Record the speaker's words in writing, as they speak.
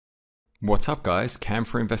What's up guys, Cam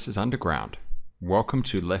for Investors Underground. Welcome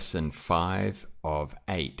to lesson 5 of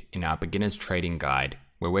 8 in our beginner's trading guide,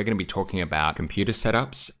 where we're going to be talking about computer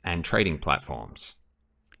setups and trading platforms.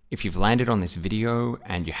 If you've landed on this video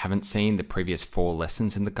and you haven't seen the previous 4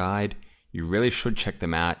 lessons in the guide, you really should check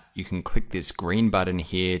them out. You can click this green button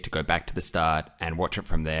here to go back to the start and watch it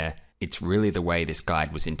from there. It's really the way this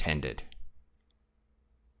guide was intended.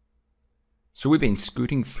 So we've been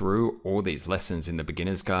scooting through all these lessons in the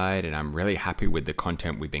beginner's guide, and I'm really happy with the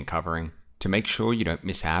content we've been covering. To make sure you don't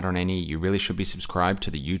miss out on any, you really should be subscribed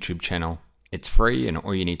to the YouTube channel. It's free and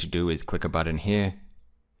all you need to do is click a button here.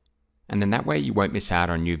 And then that way you won't miss out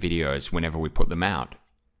on new videos whenever we put them out.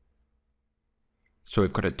 So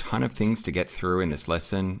we've got a ton of things to get through in this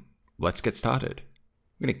lesson. Let's get started.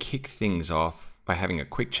 I'm going to kick things off by having a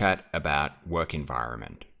quick chat about work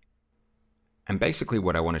environment. And basically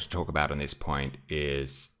what I wanted to talk about on this point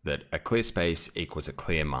is that a clear space equals a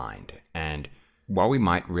clear mind. And while we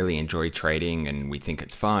might really enjoy trading and we think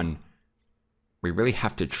it's fun, we really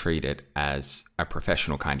have to treat it as a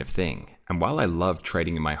professional kind of thing. And while I love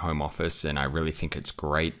trading in my home office and I really think it's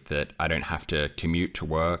great that I don't have to commute to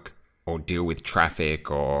work or deal with traffic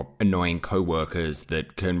or annoying coworkers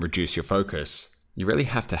that can reduce your focus, you really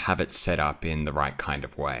have to have it set up in the right kind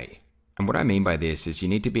of way. And what I mean by this is you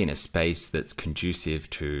need to be in a space that's conducive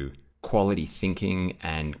to quality thinking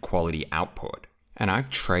and quality output. And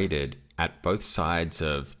I've traded at both sides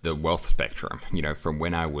of the wealth spectrum, from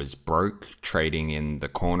when I was broke, trading in the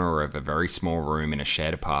corner of a very small room in a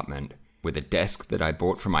shared apartment with a desk that I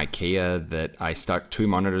bought from IKEA that I stuck 2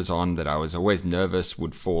 monitors on that I was always nervous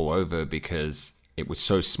would fall over because it was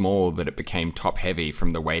so small that it became top heavy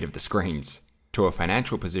from the weight of the screens, to a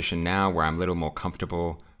financial position now where I'm a little more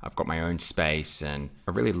comfortable. I've got my own space and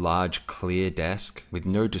a really large, clear desk with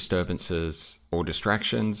no disturbances or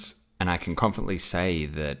distractions. And I can confidently say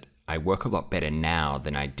that I work a lot better now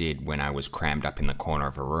than I did when I was crammed up in the corner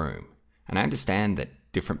of a room. And I understand that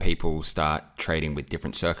different people start trading with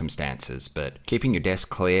different circumstances, but keeping your desk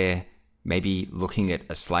clear, maybe looking at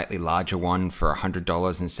a slightly larger one for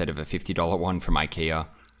 $100 instead of a $50 one from IKEA,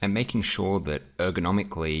 and making sure that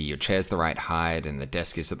ergonomically your chair's the right height and the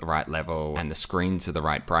desk is at the right level and the screens are the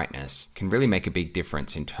right brightness can really make a big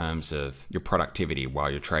difference in terms of your productivity while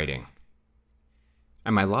you're trading.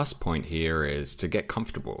 And my last point here is to get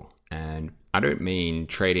comfortable. And I don't mean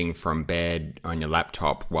trading from bed on your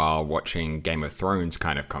laptop while watching Game of Thrones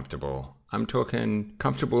kind of comfortable. I'm talking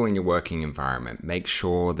comfortable in your working environment. Make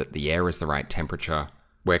sure that the air is the right temperature,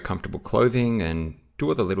 wear comfortable clothing, and do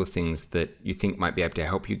all the little things that you think might be able to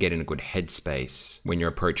help you get in a good headspace when you're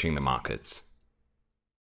approaching the markets.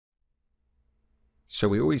 So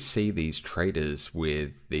we always see these traders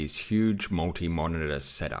with these huge multi-monitor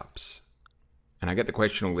setups. And I get the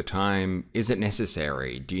question all the time, is it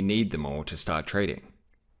necessary? Do you need them all to start trading?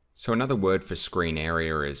 So another word for screen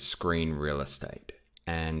area is screen real estate.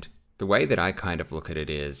 And the way that I kind of look at it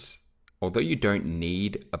is, although you don't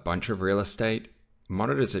need a bunch of real estate,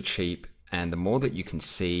 monitors are cheap. And the more that you can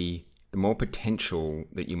see, the more potential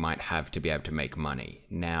that you might have to be able to make money.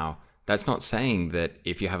 Now, that's not saying that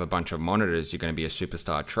if you have a bunch of monitors, you're going to be a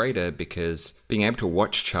superstar trader, because being able to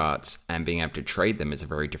watch charts and being able to trade them is a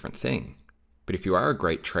very different thing. But if you are a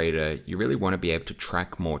great trader, you really want to be able to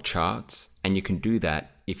track more charts, and you can do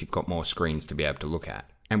that if you've got more screens to be able to look at.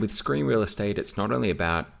 And with screen real estate, it's not only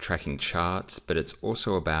about tracking charts, but it's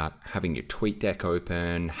also about having your TweetDeck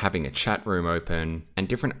open, having a chat room open, and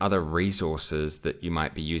different other resources that you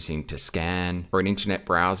might be using to scan, or an internet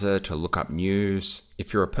browser to look up news.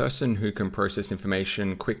 If you're a person who can process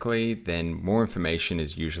information quickly, then more information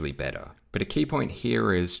is usually better. But a key point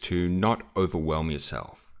here is to not overwhelm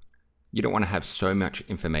yourself. You don't want to have so much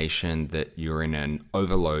information that you're in an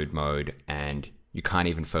overload mode and you can't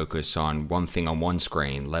even focus on one thing on one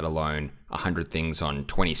screen, let alone 100 things on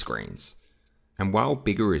 20 screens. And while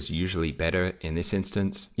bigger is usually better in this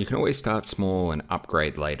instance, you can always start small and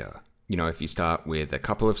upgrade later. If you start with a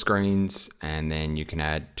couple of screens and then you can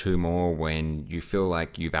add 2 more when you feel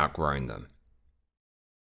like you've outgrown them.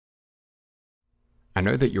 I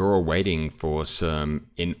know that you're all waiting for some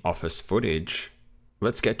in-office footage.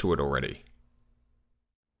 Let's get to it already.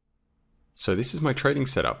 So this is my trading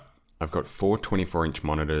setup. I've got 4 24-inch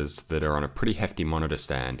monitors that are on a pretty hefty monitor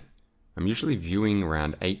stand. I'm usually viewing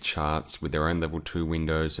around 8 charts with their own level 2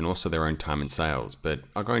 windows and also their own time and sales, but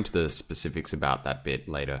I'll go into the specifics about that bit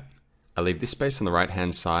later. I leave this space on the right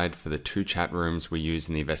hand side for the 2 chat rooms we use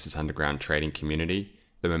in the Investors Underground trading community,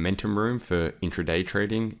 the momentum room for intraday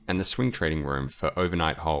trading, and the swing trading room for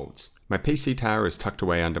overnight holds. My PC tower is tucked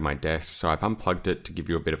away under my desk, so I've unplugged it to give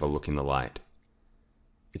you a bit of a look in the light.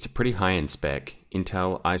 It's a pretty high-end spec,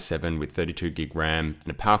 Intel i7 with 32GB RAM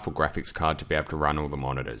and a powerful graphics card to be able to run all the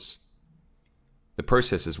monitors. The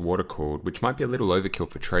processor's water-cooled, which might be a little overkill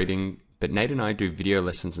for trading, but Nate and I do video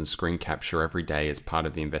lessons and screen capture every day as part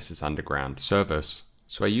of the Investors Underground service,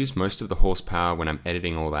 so I use most of the horsepower when I'm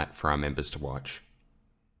editing all that for our members to watch.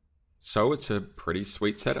 So it's a pretty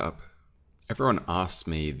sweet setup. Everyone asks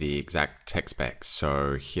me the exact tech specs,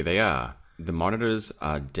 so here they are. The monitors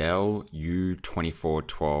are Dell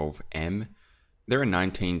U2412M. They're a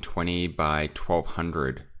 1920 by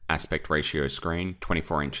 1200 aspect ratio screen,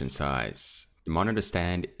 24 inch in size. The monitor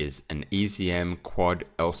stand is an EZM quad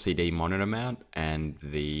LCD monitor mount, and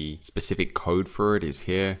the specific code for it is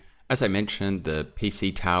here. As I mentioned, the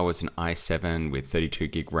PC tower is an i7 with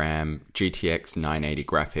 32GB RAM, GTX 980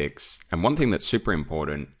 graphics. And one thing that's super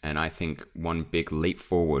important, and I think one big leap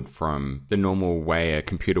forward from the normal way a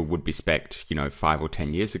computer would be spec'd, 5 or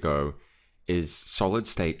 10 years ago, is solid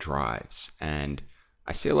state drives. And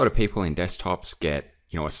I see a lot of people in desktops get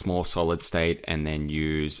a small solid state and then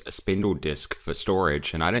use a spindle disk for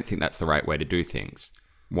storage. And I don't think that's the right way to do things.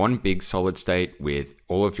 One big solid state with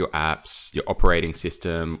all of your apps, your operating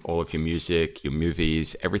system, all of your music, your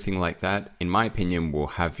movies, everything like that, in my opinion, will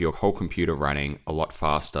have your whole computer running a lot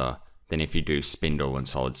faster than if you do spindle and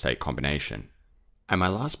solid state combination. And my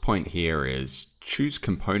last point here is choose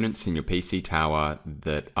components in your PC tower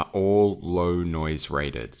that are all low noise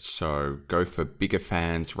rated. So go for bigger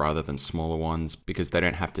fans rather than smaller ones because they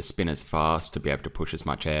don't have to spin as fast to be able to push as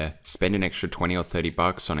much air. Spend an extra 20 or 30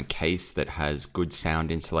 bucks on a case that has good sound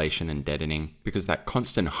insulation and deadening because that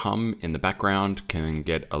constant hum in the background can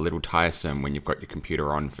get a little tiresome when you've got your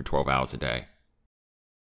computer on for 12 hours a day.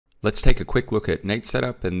 Let's take a quick look at Nate's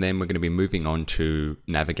setup and then we're going to be moving on to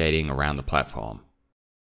navigating around the platform.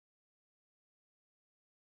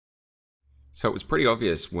 So it was pretty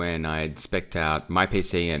obvious when I'd spec'd out my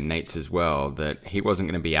PC and Nate's as well that he wasn't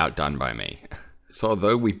going to be outdone by me. So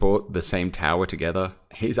although we bought the same tower together,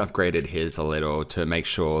 he's upgraded his a little to make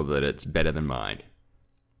sure that it's better than mine.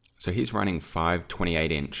 So he's running 5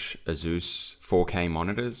 28-inch Asus 4K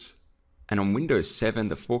monitors. And on Windows 7,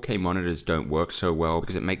 the 4K monitors don't work so well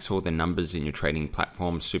because it makes all the numbers in your trading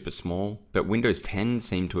platform super small. But Windows 10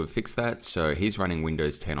 seemed to have fixed that, so he's running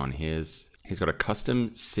Windows 10 on his. He's got a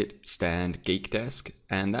custom sit-stand geek desk,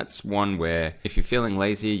 and that's one where if you're feeling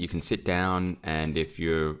lazy, you can sit down, and if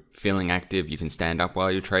you're feeling active, you can stand up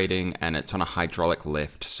while you're trading, and it's on a hydraulic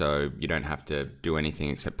lift, so you don't have to do anything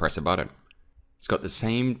except press a button. It's got the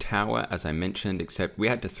same tower as I mentioned, except we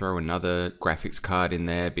had to throw another graphics card in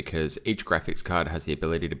there because each graphics card has the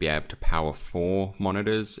ability to be able to power 4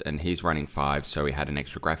 monitors, and he's running 5, so he had an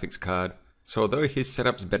extra graphics card. So although his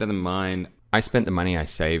setup's better than mine, I spent the money I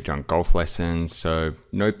saved on golf lessons, so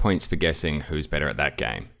no points for guessing who's better at that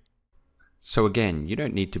game. So again, you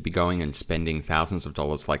don't need to be going and spending thousands of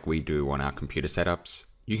dollars like we do on our computer setups.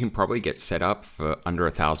 You can probably get set up for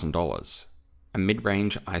under $1,000. A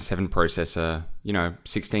mid-range i7 processor,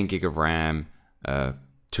 16 gig of RAM,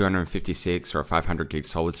 256 or a 500 gig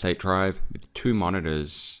solid state drive with 2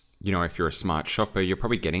 monitors. If you're a smart shopper, you're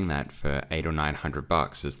probably getting that for $800 or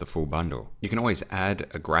 $900 as the full bundle. You can always add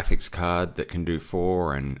a graphics card that can do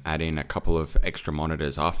 4 and add in a couple of extra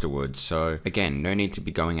monitors afterwards. So again, no need to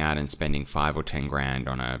be going out and spending 5 or 10 grand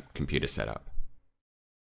on a computer setup.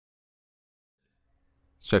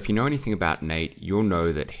 So if you know anything about Nate, you'll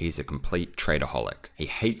know that he's a complete tradeaholic. He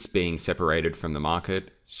hates being separated from the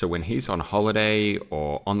market. So when he's on holiday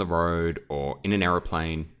or on the road or in an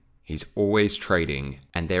aeroplane, he's always trading,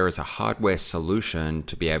 and there is a hardware solution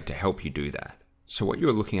to be able to help you do that. So what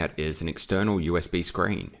you're looking at is an external USB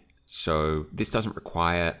screen. So this doesn't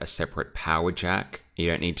require a separate power jack. You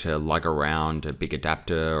don't need to lug around a big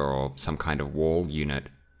adapter or some kind of wall unit.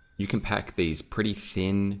 You can pack these pretty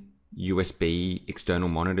thin USB external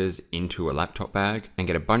monitors into a laptop bag and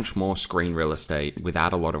get a bunch more screen real estate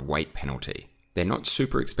without a lot of weight penalty. They're not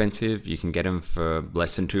super expensive. You can get them for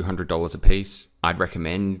less than $200 a piece. I'd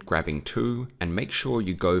recommend grabbing 2 and make sure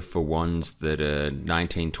you go for ones that are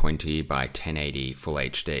 1920 by 1080 Full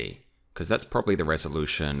HD because that's probably the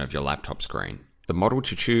resolution of your laptop screen. The model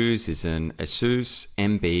to choose is an Asus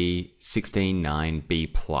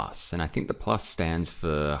MB169B+, and I think the plus stands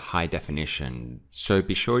for high definition, so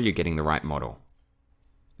be sure you're getting the right model.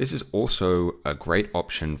 This is also a great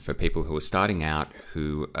option for people who are starting out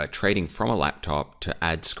who are trading from a laptop to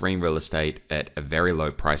add screen real estate at a very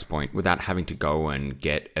low price point without having to go and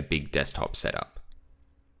get a big desktop setup.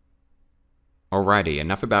 Alrighty,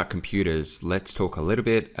 enough about computers. Let's talk a little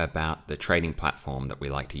bit about the trading platform that we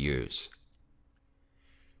like to use.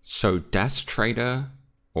 So DAS Trader,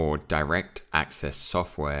 or Direct Access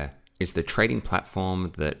Software, is the trading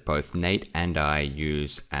platform that both Nate and I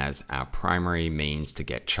use as our primary means to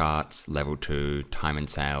get charts, level 2, time and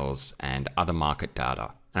sales, and other market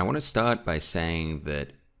data. And I want to start by saying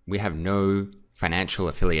that we have no financial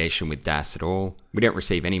affiliation with DAS at all. We don't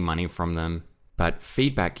receive any money from them, but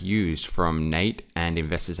feedback used from Nate and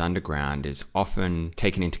Investors Underground is often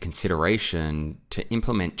taken into consideration to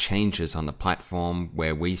implement changes on the platform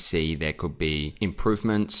where we see there could be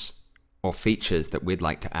improvements or features that we'd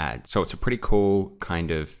like to add. So it's a pretty cool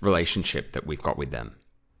kind of relationship that we've got with them.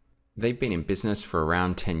 They've been in business for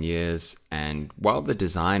around 10 years, and while the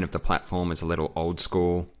design of the platform is a little old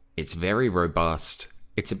school, it's very robust.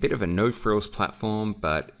 It's a bit of a no-frills platform,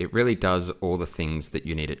 but it really does all the things that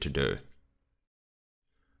you need it to do.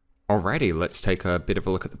 Alrighty, let's take a bit of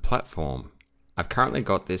a look at the platform. I've currently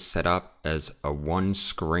got this set up as a one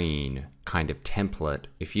screen kind of template.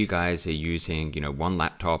 If you guys are using, one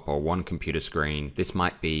laptop or one computer screen, this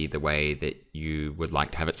might be the way that you would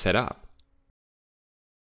like to have it set up.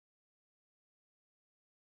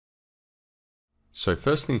 So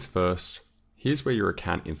first things first, here's where your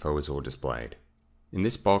account info is all displayed. In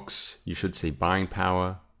this box, you should see buying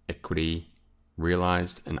power, equity,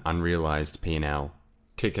 realized and unrealized P&L,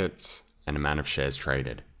 tickets, and amount of shares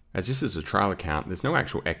traded. As this is a trial account, there's no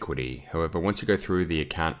actual equity. However, once you go through the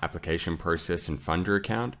account application process and fund your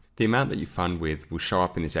account, the amount that you fund with will show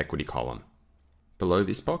up in this equity column. Below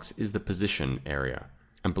this box is the position area,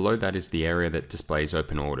 and below that is the area that displays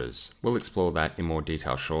open orders. We'll explore that in more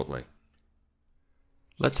detail shortly.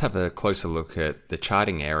 Let's have a closer look at the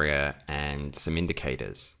charting area and some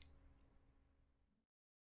indicators.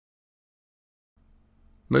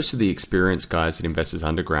 Most of the experienced guys at Investors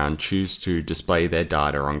Underground choose to display their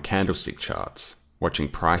data on candlestick charts, watching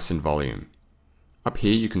price and volume. Up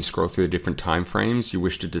here you can scroll through the different time frames you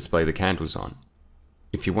wish to display the candles on.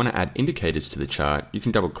 If you want to add indicators to the chart, you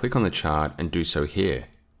can double click on the chart and do so here.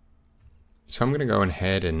 So I'm going to go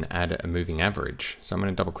ahead and add a moving average. So I'm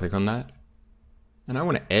going to double click on that. And I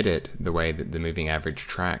want to edit the way that the moving average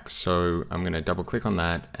tracks. So I'm going to double click on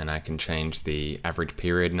that and I can change the average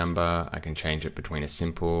period number. I can change it between a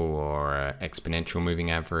simple or a exponential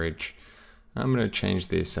moving average. I'm going to change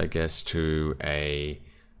this, I guess, to a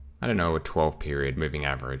 12 period moving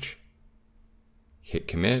average. Hit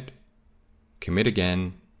commit, commit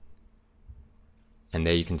again, and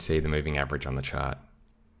there you can see the moving average on the chart.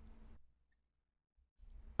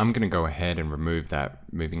 I'm going to go ahead and remove that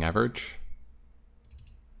moving average.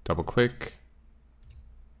 Double click,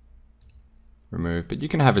 remove, but you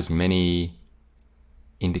can have as many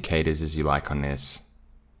indicators as you like on this.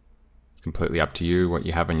 It's completely up to you what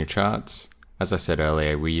you have on your charts. As I said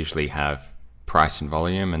earlier, we usually have price and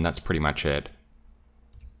volume, and that's pretty much it.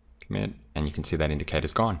 Commit, and you can see that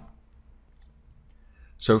indicator's gone.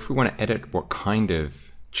 So if we want to edit what kind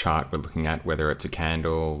of chart we're looking at, whether it's a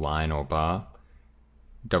candle, line, or bar,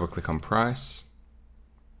 double click on price.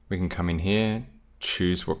 We can come in here,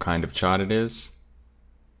 choose what kind of chart it is.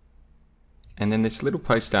 And then this little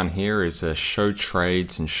place down here is a show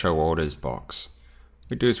trades and show orders box.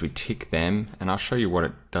 What we do is we tick them, and I'll show you what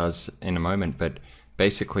it does in a moment, but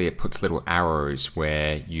basically it puts little arrows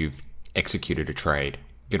where you've executed a trade.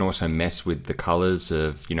 You can also mess with the colors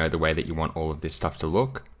of, the way that you want all of this stuff to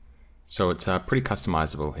look. So it's pretty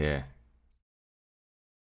customizable here.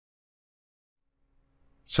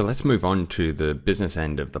 So let's move on to the business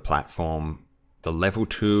end of the platform, the level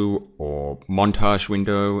 2 or montage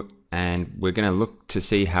window, and we're going to look to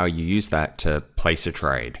see how you use that to place a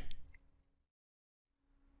trade.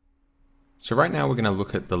 So right now we're going to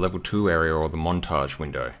look at the level 2 area, or the montage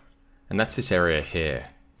window, and that's this area here.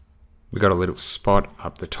 We've got a little spot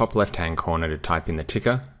up the top left hand corner to type in the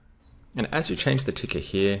ticker, and as you change the ticker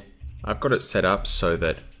here, I've got it set up so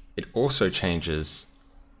that it also changes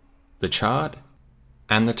the chart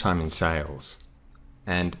and the time in sales.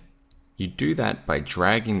 And you do that by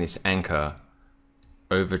dragging this anchor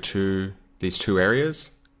over to these two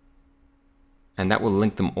areas, and that will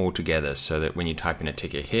link them all together so that when you type in a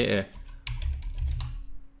ticker here,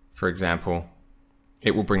 for example,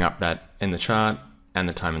 it will bring up that in the chart and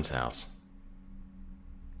the time and sales.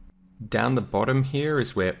 Down the bottom here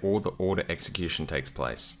is where all the order execution takes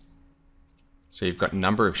place. So you've got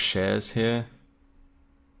number of shares here.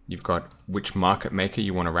 You've got which market maker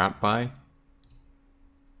you want to route by.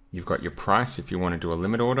 You've got your price if you want to do a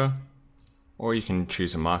limit order, or you can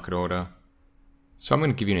choose a market order. So I'm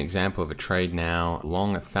going to give you an example of a trade now.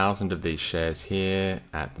 Long 1,000 of these shares here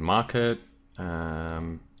at the market.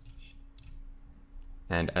 And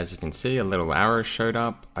as you can see, a little arrow showed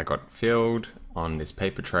up. I got filled on this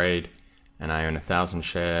paper trade, and I own 1,000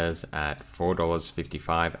 shares at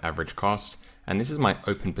 $4.55 average cost. and this is my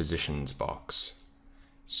open positions box.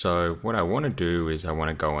 So what I want to do is I want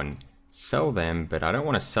to go and sell them, but I don't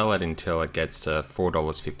want to sell it until it gets to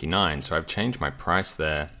 $4.59. So I've changed my price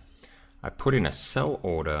there. I put in a sell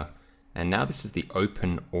order, and now this is the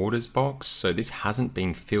open orders box. So this hasn't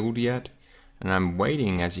been filled yet, and I'm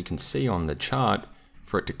waiting, as you can see on the chart,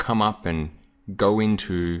 for it to come up and go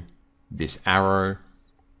into this arrow,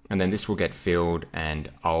 and then this will get filled and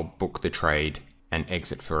I'll book the trade and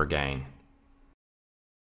exit for a gain.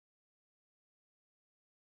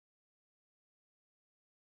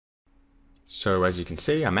 So as you can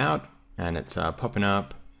see, I'm out and it's popping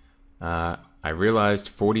up. I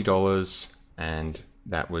realized $40, and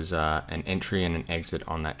that was an entry and an exit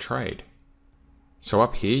on that trade. So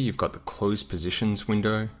up here, you've got the closed positions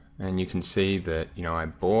window, and you can see that, I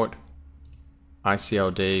bought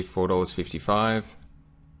ICLD $4.55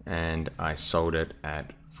 and I sold it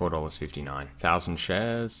at $4.59. 1,000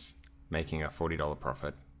 shares, making a $40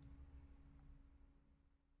 profit.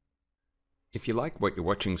 If you like what you're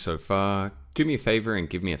watching so far, do me a favor and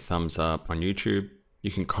give me a thumbs up on YouTube. You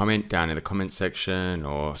can comment down in the comment section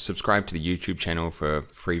or subscribe to the YouTube channel for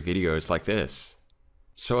free videos like this.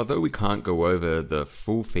 So although we can't go over the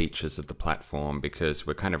full features of the platform because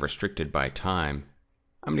we're kind of restricted by time,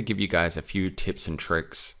 I'm going to give you guys a few tips and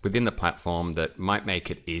tricks within the platform that might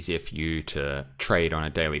make it easier for you to trade on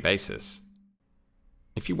a daily basis.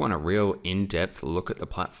 If you want a real in-depth look at the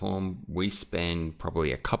platform, we spend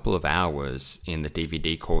probably a couple of hours in the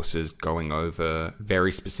DVD courses going over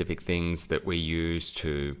very specific things that we use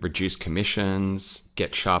to reduce commissions,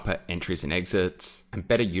 get sharper entries and exits, and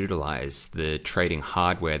better utilize the trading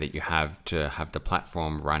hardware that you have to have the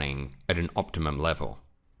platform running at an optimum level.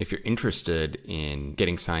 If you're interested in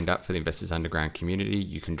getting signed up for the Investors Underground community,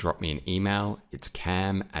 you can drop me an email. It's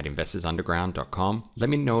cam@investorsunderground.com. Let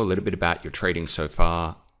me know a little bit about your trading so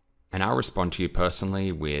far, and I'll respond to you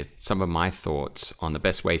personally with some of my thoughts on the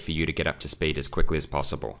best way for you to get up to speed as quickly as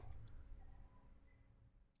possible.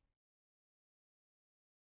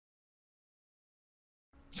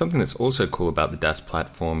 Something that's also cool about the DAS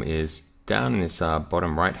platform is down in this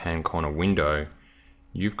bottom right-hand corner window,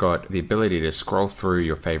 you've got the ability to scroll through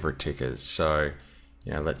your favorite tickers. So,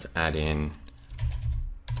 let's add in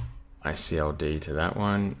ICLD to that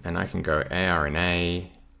one, and I can go ARNA,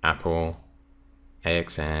 Apple,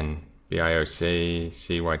 AXN, BIOC,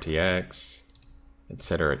 CYTX,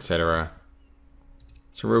 etc., etc.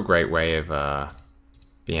 It's a real great way of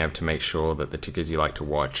being able to make sure that the tickers you like to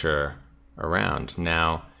watch are around.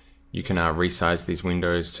 Now, you can resize these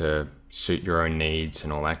windows to suit your own needs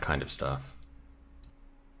and all that kind of stuff.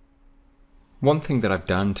 One thing that I've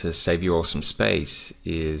done to save you all some space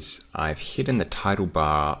is I've hidden the title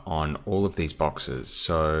bar on all of these boxes.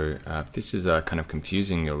 So if this is kind of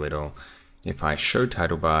confusing you a little, if I show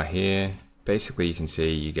title bar here, basically you can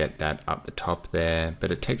see you get that up the top there,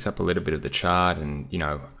 but it takes up a little bit of the chart, and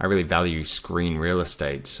I really value screen real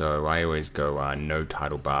estate, so I always go no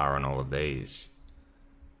title bar on all of these.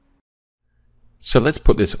 So let's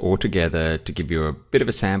put this all together to give you a bit of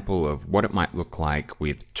a sample of what it might look like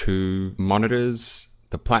with two monitors,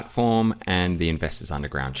 the platform, and the Investors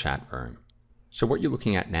Underground chat room. So what you're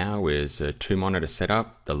looking at now is a 2-monitor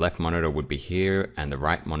setup. The left monitor would be here and the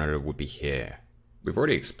right monitor would be here. We've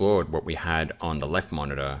already explored what we had on the left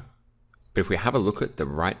monitor, but if we have a look at the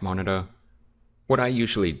right monitor, what I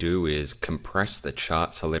usually do is compress the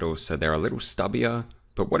charts a little so they're a little stubbier.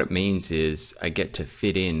 But what it means is I get to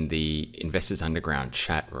fit in the Investors Underground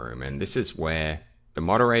chat room, and this is where the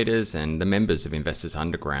moderators and the members of Investors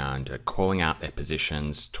Underground are calling out their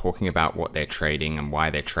positions, talking about what they're trading and why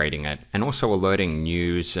they're trading it, and also alerting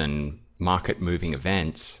news and market moving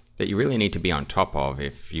events that you really need to be on top of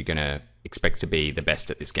if you're going to expect to be the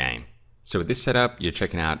best at this game. So with this setup, you're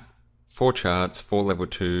checking out 4 charts, 4 level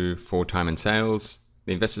 2, 4 time and sales,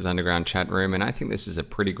 the Investors Underground chat room, and I think this is a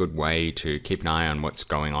pretty good way to keep an eye on what's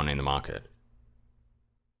going on in the market.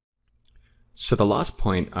 So the last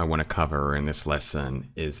point I want to cover in this lesson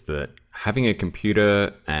is that having a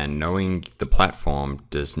computer and knowing the platform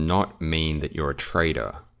does not mean that you're a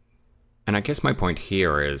trader. And I guess my point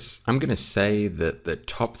here is I'm going to say that the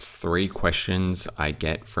top 3 questions I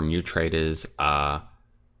get from new traders are: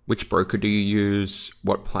 which broker do you use,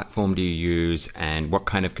 what platform do you use, and what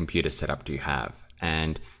kind of computer setup do you have?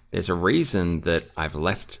 And there's a reason that I've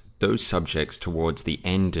left those subjects towards the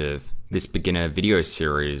end of this beginner video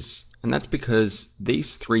series, and that's because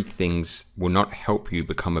these 3 things will not help you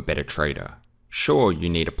become a better trader. Sure, you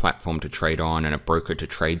need a platform to trade on and a broker to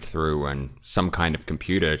trade through and some kind of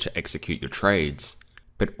computer to execute your trades,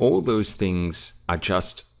 but all those things are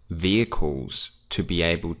just vehicles to be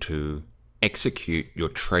able to execute your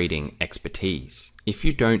trading expertise. If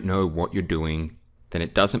you don't know what you're doing, then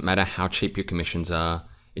it doesn't matter how cheap your commissions are.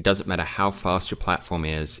 It doesn't matter how fast your platform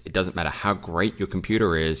is. It doesn't matter how great your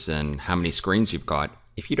computer is and how many screens you've got.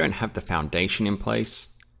 If you don't have the foundation in place,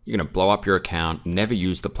 you're going to blow up your account, never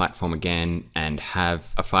use the platform again, and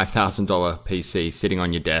have a $5,000 PC sitting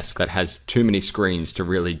on your desk that has too many screens to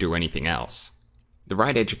really do anything else. The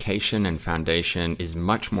right education and foundation is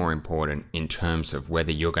much more important in terms of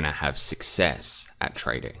whether you're going to have success at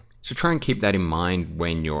trading. So try and keep that in mind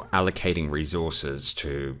when you're allocating resources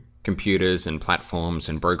to computers and platforms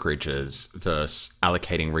and brokerages versus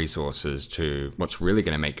allocating resources to what's really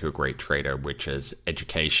going to make you a great trader, which is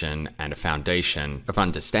education and a foundation of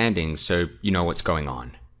understanding so you know what's going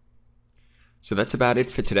on. So that's about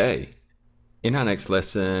it for today. In our next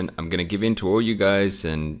lesson, I'm going to give in to all you guys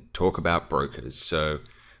and talk about brokers. So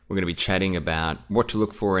we're going to be chatting about what to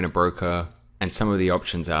look for in a broker and some of the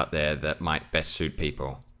options out there that might best suit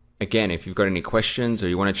people. Again, if you've got any questions or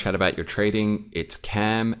you want to chat about your trading, it's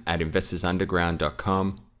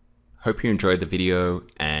cam@investorsunderground.com. Hope you enjoyed the video,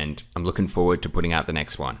 and I'm looking forward to putting out the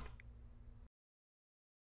next one.